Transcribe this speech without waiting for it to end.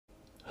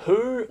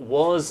Who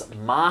was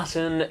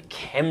Martin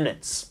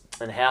Chemnitz?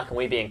 And how can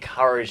we be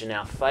encouraged in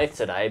our faith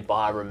today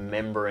by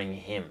remembering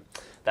him?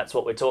 That's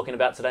what we're talking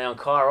about today on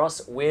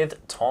Kairos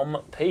with Tom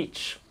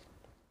Pietsch.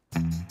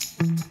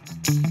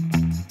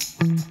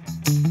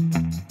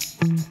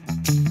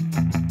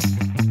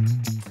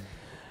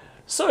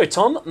 So,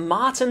 Tom,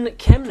 Martin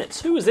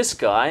Chemnitz, who is this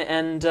guy?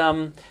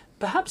 And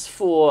perhaps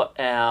for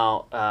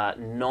our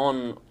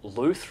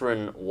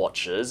non-Lutheran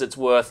watchers, it's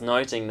worth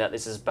noting that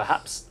this is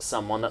perhaps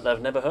someone that they've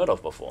never heard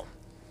of before.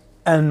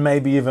 And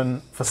maybe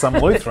even for some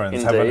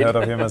Lutherans haven't heard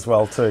of him as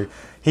well too.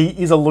 He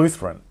is a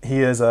Lutheran.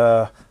 He is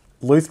a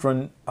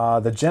Lutheran,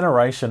 the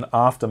generation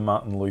after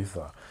Martin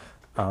Luther.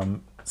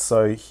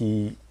 So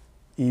he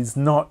is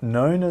not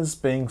known as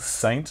being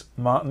Saint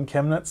Martin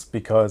Chemnitz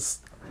because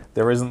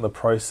there isn't the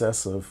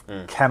process of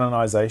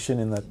canonization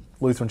in the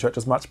Lutheran Church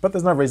as much, but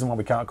there's no reason why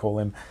we can't call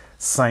him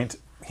Saint.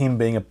 Him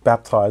being a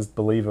baptized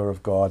believer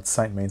of God.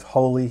 Saint means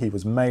holy. He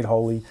was made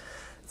holy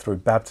through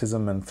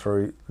baptism and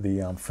through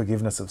the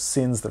forgiveness of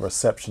sins, the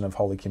reception of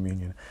Holy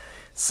Communion.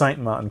 Saint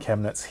Martin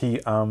Chemnitz, he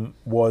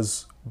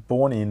was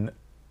born in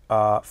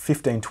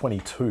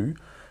 1522,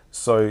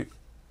 so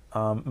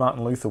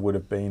Martin Luther would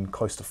have been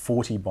close to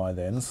 40 by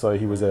then, so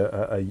he was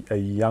a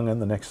young'un,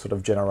 the next sort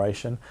of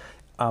generation.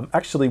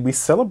 Actually, we're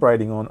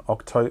celebrating on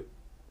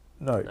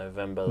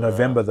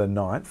November the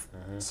 9th,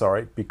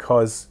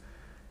 because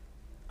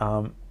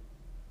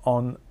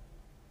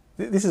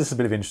this is a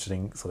bit of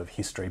interesting sort of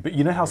history, but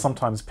you know how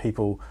sometimes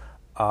people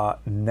are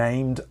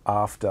named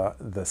after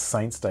the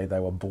saint's day they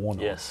were born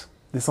on? Yes.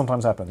 This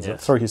sometimes happens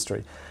through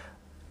history.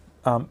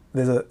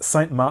 There's a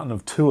Saint Martin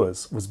of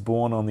Tours was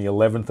born on the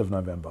 11th of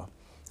November.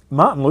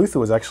 Martin Luther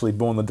was actually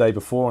born the day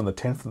before on the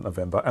 10th of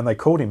November, and they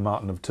called him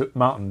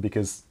Martin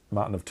because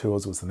Martin of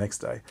Tours was the next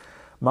day.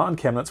 Martin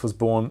Chemnitz was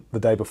born the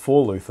day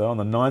before Luther on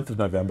the 9th of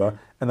November,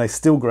 and they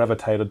still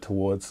gravitated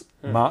towards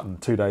Martin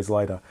 2 days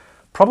later.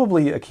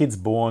 Probably a kid's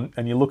born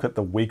and you look at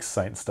the week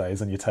saints' days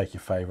and you take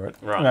your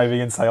favourite, maybe,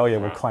 and say, oh yeah,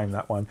 we'll claim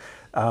that one.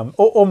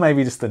 Or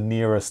maybe just the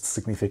nearest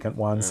significant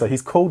one. So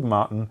he's called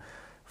Martin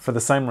for the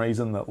same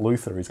reason that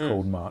Luther is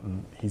called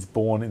Martin. He's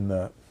born in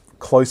the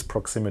close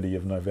proximity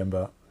of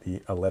November the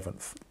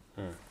 11th.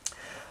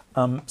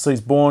 So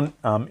he's born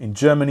in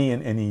Germany,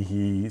 and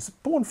he's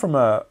born from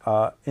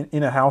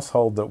in a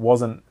household that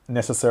wasn't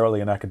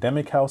necessarily an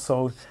academic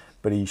household,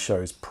 but he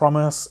shows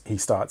promise. He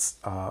starts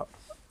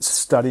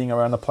studying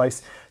around the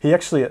place. He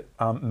actually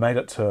made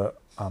it to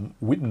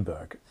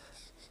Wittenberg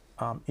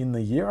in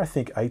the year, I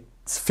think,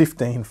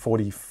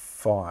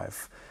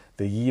 1545,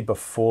 the year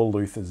before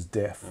Luther's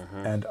death.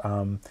 And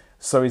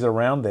so he's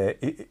around there.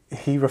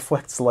 He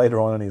reflects later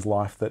on in his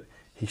life that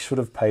he should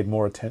have paid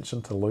more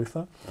attention to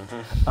Luther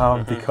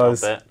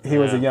because he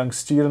was a young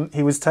student.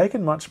 He was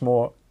taken much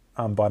more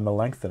by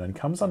Melanchthon and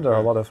comes under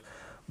a lot of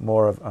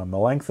more of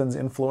Melanchthon's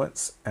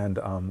influence and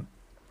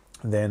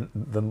than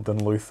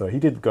Luther. He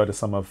did go to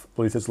some of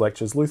Luther's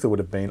lectures. Luther would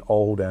have been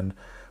old and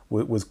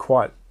was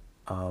quite...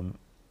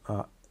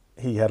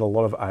 he had a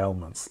lot of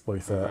ailments,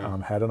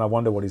 Luther had, and I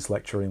wonder what his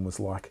lecturing was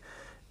like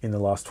in the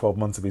last 12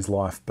 months of his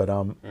life. But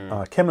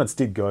Chemnitz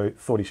did go,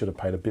 thought he should have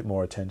paid a bit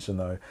more attention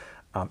though.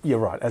 You're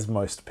right, as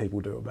most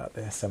people do about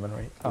their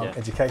seminary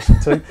education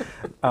too.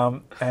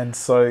 And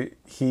so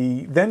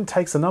he then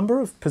takes a number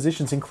of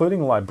positions,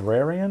 including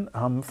librarian,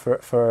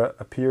 for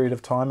a period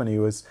of time, and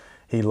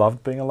he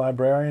loved being a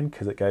librarian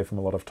because it gave him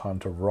a lot of time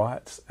to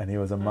write, and he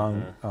was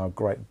among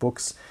great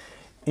books.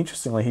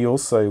 Interestingly, he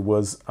also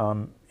was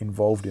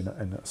involved in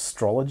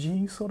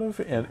astrology, sort of,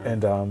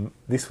 and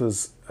this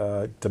was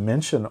a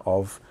dimension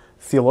of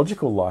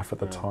theological life at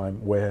the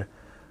time where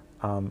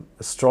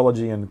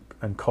astrology and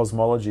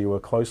cosmology were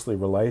closely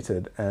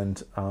related,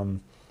 and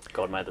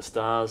God made the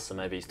stars, so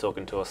maybe he's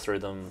talking to us through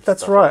them.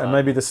 That's right, and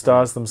maybe the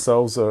stars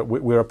themselves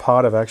we're a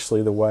part of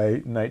actually the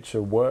way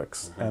nature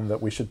works, and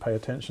that we should pay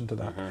attention to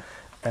that.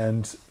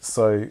 And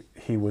so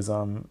he was,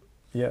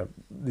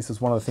 this is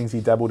one of the things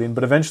he dabbled in,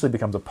 but eventually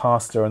becomes a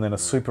pastor and then a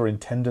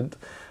superintendent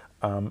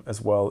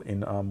as well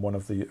in one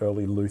of the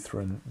early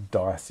Lutheran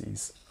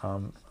dioceses.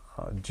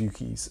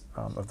 Duchies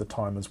of the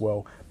time as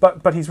well,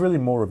 but he's really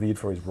more revered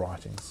for his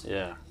writings.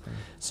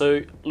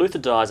 So Luther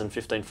dies in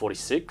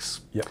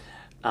 1546.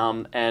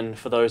 And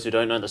for those who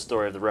don't know the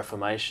story of the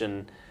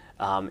Reformation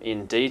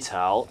in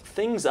detail,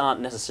 things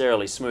aren't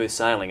necessarily smooth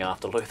sailing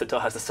after Luther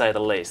dies, to say the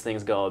least.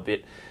 Things go a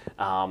bit...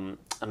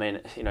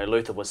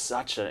 Luther was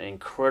such an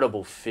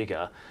incredible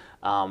figure,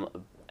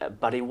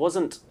 but he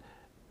wasn't...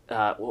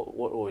 what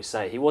will we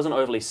say? He wasn't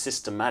overly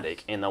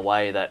systematic in the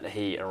way that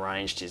he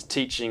arranged his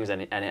teachings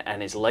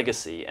and his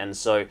legacy, and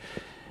so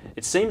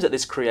it seems that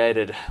this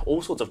created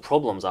all sorts of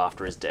problems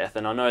after his death.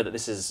 And I know that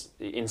this is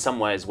in some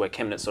ways where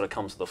Chemnitz sort of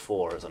comes to the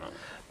fore, isn't it?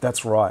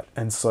 That's right.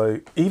 And so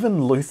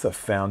even Luther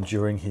found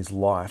during his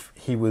life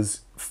he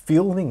was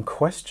fielding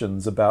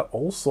questions about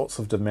all sorts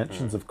of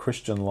dimensions of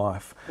Christian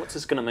life. What's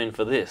this going to mean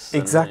for this?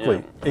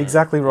 Exactly,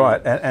 exactly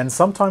right. And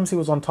sometimes he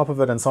was on top of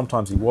it and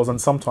sometimes he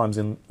wasn't. Sometimes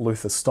in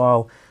Luther's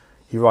style,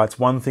 he writes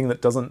one thing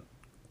that doesn't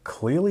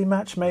clearly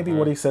match maybe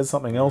what he says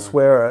something else,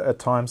 where at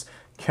times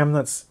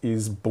Chemnitz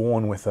is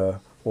born with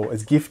or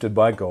is gifted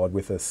by God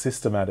with a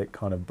systematic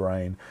kind of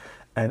brain.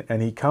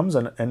 And he comes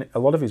and a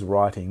lot of his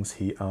writings,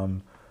 he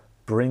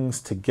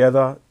brings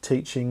together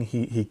teaching.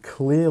 He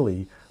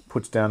clearly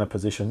puts down a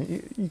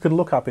position. You can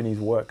look up in his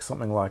work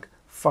something like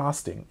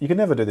fasting. You can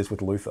never do this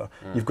with Luther.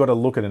 You've got to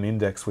look at an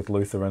index with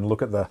Luther and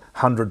look at the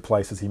 100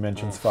 places he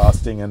mentions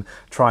fasting and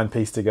try and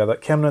piece together.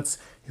 Chemnitz,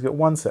 he's got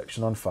one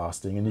section on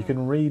fasting, and you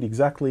can read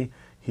exactly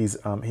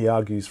he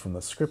argues from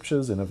the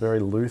scriptures in a very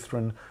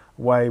Lutheran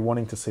way,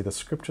 wanting to see the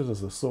scriptures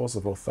as a source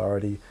of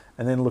authority,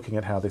 and then looking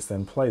at how this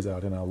then plays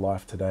out in our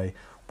life today,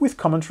 with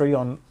commentary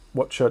on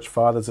what church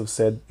fathers have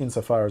said,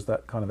 insofar as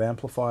that kind of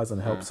amplifies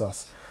and helps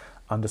us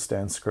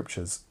understand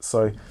scriptures.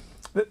 So,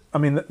 I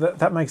mean,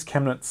 that makes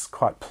Chemnitz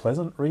quite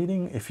pleasant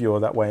reading if you're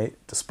that way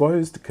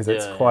disposed, because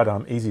it's quite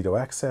easy to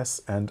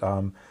access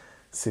and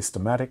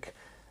systematic.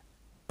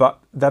 But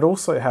that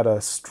also had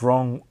a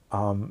strong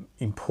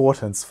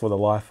importance for the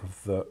life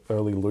of the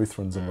early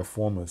Lutherans and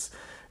Reformers,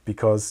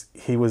 because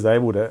he was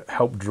able to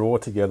help draw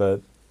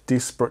together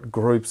disparate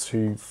groups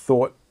who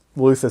thought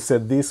Luther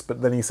said this,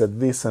 but then he said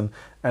this, and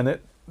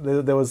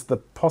there was the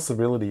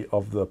possibility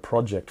of the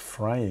project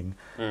fraying.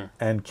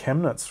 And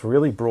Chemnitz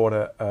really brought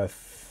a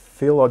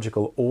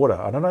theological order.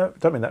 I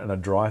don't mean that in a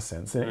dry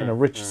sense, in a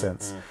rich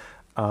sense,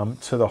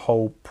 to the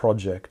whole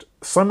project.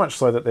 So much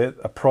so that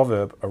a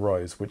proverb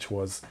arose, which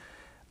was,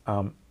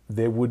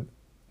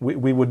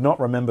 we would not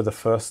remember the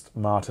first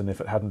Martin if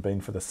it hadn't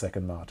been for the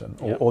second Martin,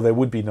 or there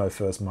would be no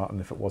first Martin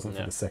if it wasn't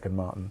for the second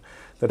Martin.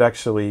 That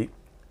actually,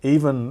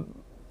 even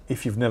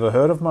if you've never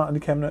heard of Martin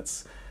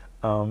Chemnitz,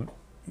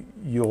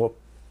 you're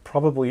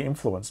probably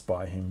influenced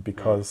by him,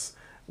 because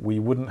we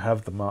wouldn't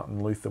have the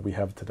Martin Luther we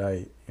have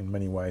today in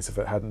many ways if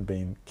it hadn't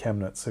been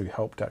Chemnitz who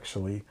helped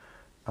actually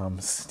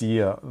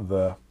steer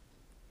the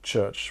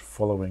church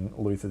following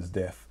Luther's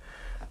death.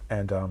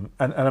 And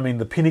I mean,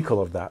 the pinnacle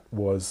of that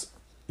was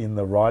in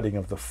the writing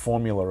of the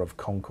Formula of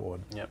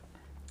Concord.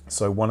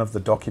 So one of the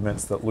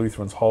documents that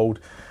Lutherans hold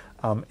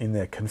in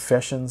their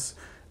confessions,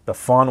 the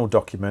final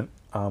document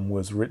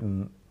was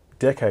written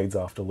decades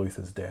after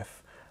Luther's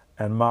death,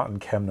 and Martin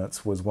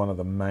Chemnitz was one of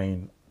the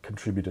main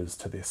contributors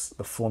to this,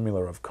 the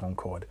Formula of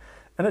Concord.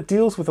 And it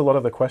deals with a lot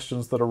of the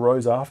questions that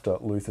arose after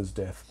Luther's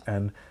death,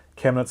 and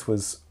Chemnitz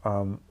was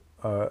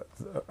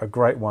a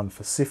great one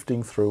for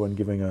sifting through and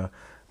giving a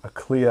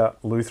clear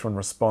Lutheran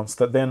response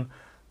that then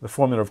the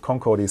Formula of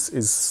Concord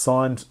is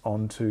signed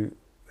onto,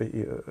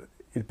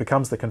 it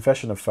becomes the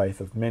confession of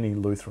faith of many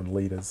Lutheran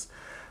leaders,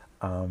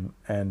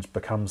 and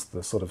becomes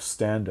the sort of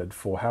standard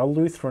for how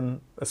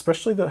Lutheran,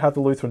 especially how the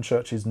Lutheran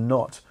Church is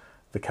not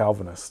the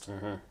Calvinist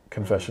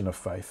confession of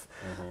faith.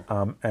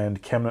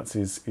 And Chemnitz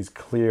is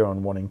clear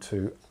on wanting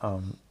to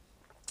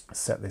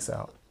set this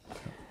out.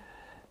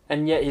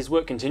 And yet his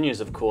work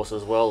continues, of course,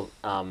 as well,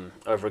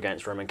 over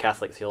against Roman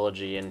Catholic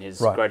theology in his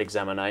Great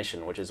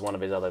Examination, which is one of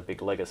his other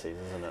big legacies,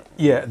 isn't it?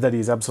 Yeah, that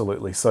is,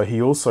 absolutely. So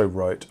he also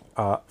wrote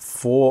a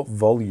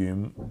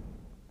 4-volume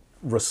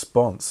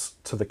response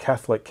to the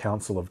Catholic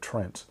Council of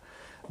Trent.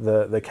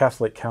 The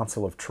Catholic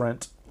Council of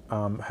Trent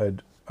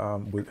had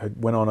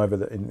went on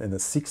over in the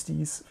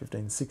 60s,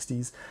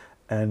 1560s,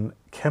 and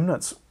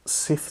Chemnitz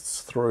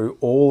sifts through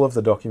all of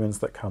the documents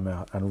that come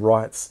out and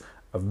writes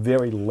a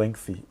very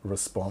lengthy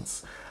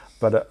response,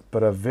 but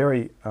a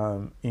very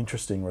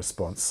interesting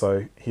response.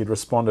 So he had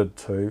responded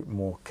to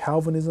more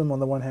Calvinism on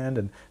the one hand,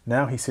 and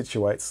now he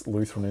situates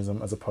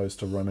Lutheranism as opposed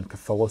to Roman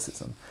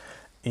Catholicism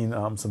in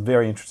some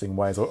very interesting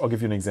ways. I'll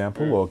give you an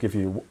example, or give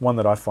you one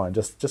that I find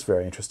just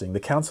very interesting. The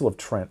Council of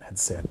Trent had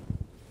said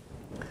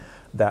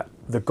that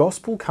the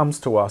gospel comes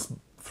to us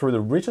through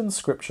the written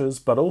scriptures,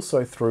 but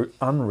also through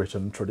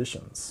unwritten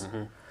traditions.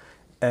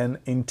 And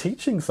in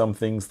teaching some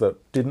things that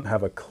didn't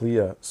have a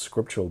clear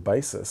scriptural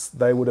basis,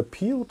 they would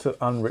appeal to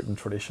unwritten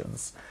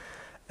traditions.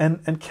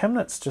 And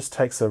Chemnitz just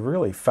takes a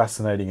really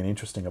fascinating and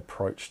interesting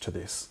approach to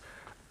this.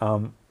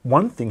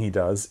 One thing he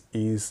does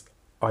is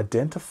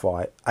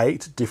identify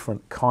 8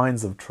 different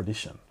kinds of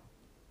tradition.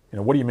 You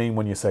know, what do you mean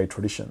when you say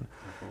tradition?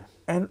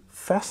 And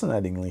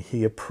fascinatingly,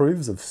 he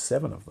approves of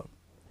 7 of them.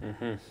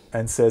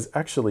 And says,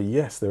 actually,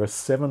 yes, there are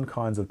 7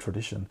 kinds of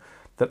tradition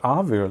that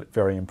are very,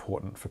 very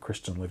important for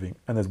Christian living,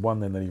 and there's one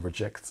then that he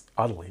rejects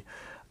utterly.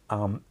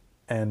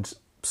 And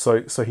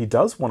so he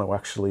does want to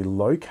actually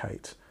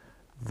locate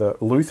the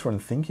Lutheran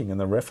thinking and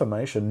the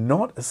Reformation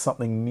not as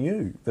something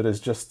new that has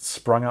just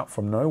sprung up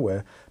from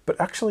nowhere, but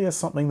actually as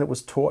something that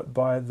was taught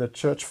by the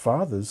church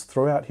fathers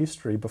throughout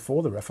history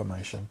before the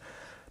Reformation.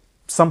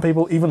 Some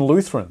people, even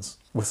Lutherans,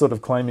 were sort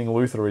of claiming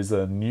Luther is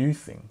a new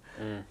thing.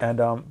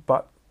 And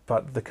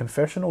but the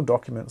confessional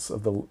documents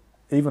of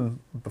even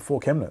before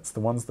Chemnitz, the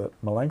ones that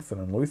Melanchthon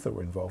and Luther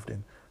were involved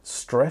in,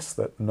 stress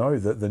that no,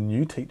 that the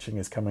new teaching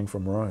is coming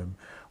from Rome.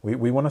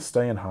 We want to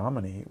stay in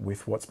harmony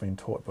with what's been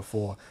taught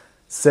before.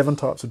 7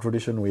 types of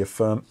tradition we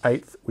affirm,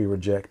 8th we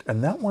reject.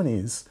 And that one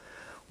is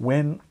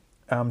when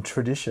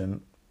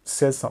tradition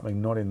says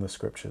something not in the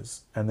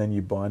scriptures, and then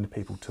you bind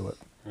people to it.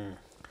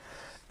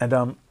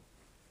 And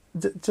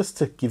just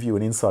to give you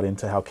an insight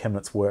into how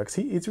Chemnitz works,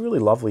 it's really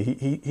lovely.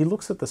 He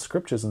looks at the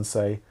scriptures and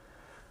says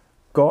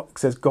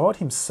God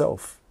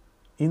himself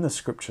in the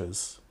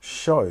scriptures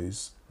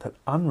shows that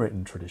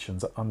unwritten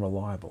traditions are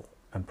unreliable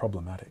and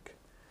problematic.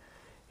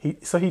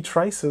 So he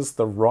traces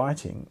the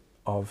writing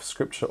of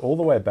scripture all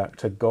the way back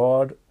to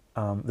God.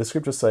 The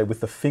scriptures say, with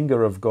the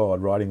finger of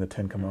God writing the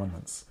Ten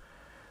Commandments.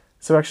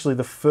 So actually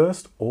the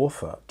first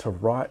author to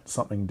write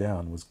something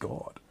down was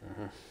God.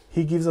 Mm-hmm.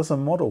 He gives us a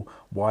model.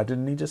 Why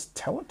didn't he just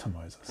tell it to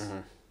Moses?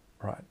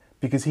 Mm-hmm. Right?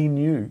 Because he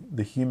knew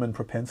the human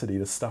propensity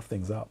to stuff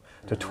things up,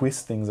 to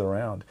twist things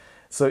around.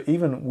 So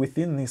even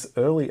within this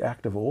early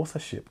act of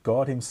authorship,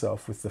 God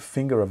himself, with the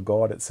finger of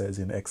God, it says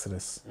in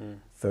Exodus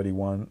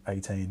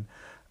 31:18,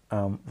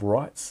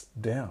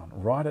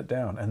 write it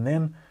down. And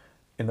then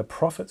in the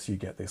prophets you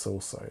get this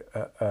also,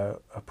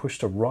 a push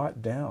to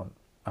write down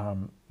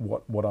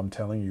what I'm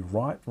telling you,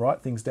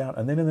 write things down.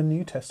 And then in the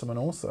New Testament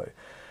also,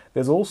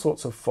 there's all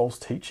sorts of false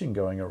teaching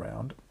going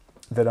around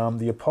that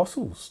the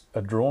apostles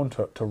are drawn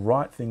to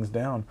write things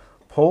down.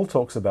 Paul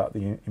talks about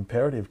the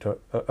imperative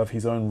of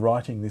his own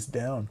writing this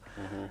down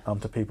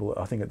to people.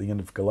 I think at the end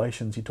of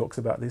Galatians he talks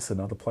about this and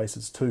other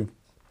places too.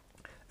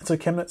 And so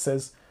Chemnitz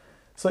says,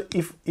 so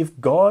if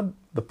God,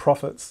 the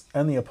prophets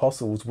and the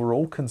apostles were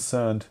all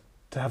concerned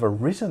to have a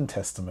written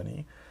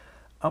testimony,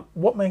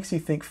 what makes you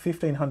think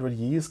 1,500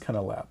 years can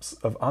elapse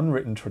of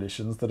unwritten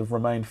traditions that have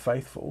remained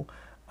faithful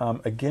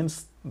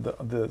against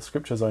the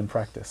Scripture's own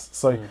practice?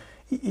 So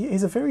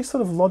he's a very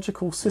sort of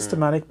logical,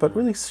 systematic, but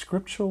really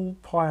scriptural,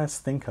 pious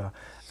thinker.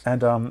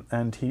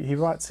 And he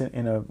writes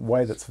in a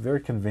way that's very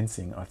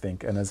convincing, I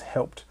think, and has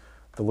helped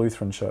the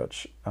Lutheran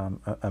Church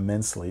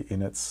immensely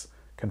in its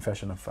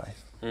confession of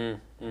faith.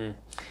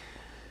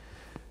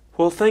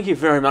 Well, thank you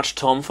very much,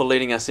 Tom, for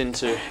leading us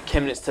into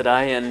Chemnitz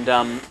today. And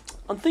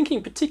I'm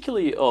thinking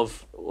particularly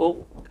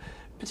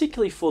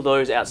for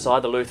those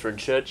outside the Lutheran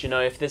Church,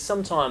 if there's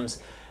sometimes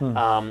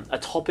a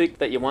topic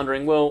that you're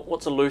wondering, well,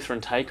 what's a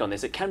Lutheran take on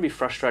this? It can be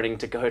frustrating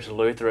to go to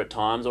Luther at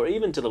times, or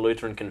even to the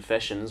Lutheran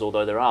confessions,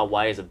 although there are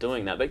ways of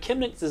doing that. But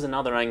Chemnitz is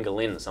another angle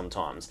in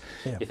sometimes.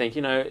 Yeah. You think,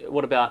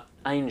 what about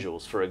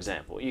angels, for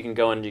example? You can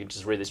go and you can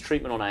just read this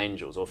treatment on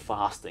angels or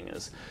fasting,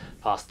 as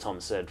Pastor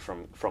Tom said,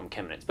 from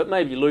Chemnitz. But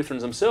maybe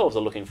Lutherans themselves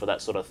are looking for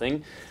that sort of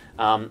thing.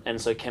 And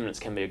so Chemnitz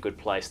can be a good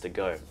place to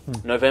go.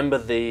 November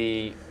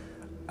the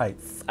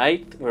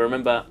 8th. We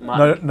remember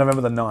Martin...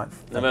 November the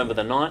 9th. November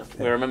the 9th.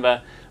 Yeah. We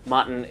remember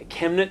Martin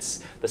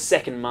Chemnitz, the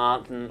second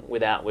Martin,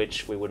 without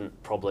which we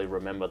wouldn't probably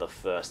remember the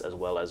first as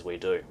well as we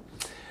do.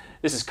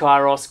 This is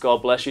Kairos.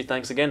 God bless you.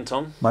 Thanks again,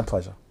 Tom. My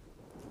pleasure.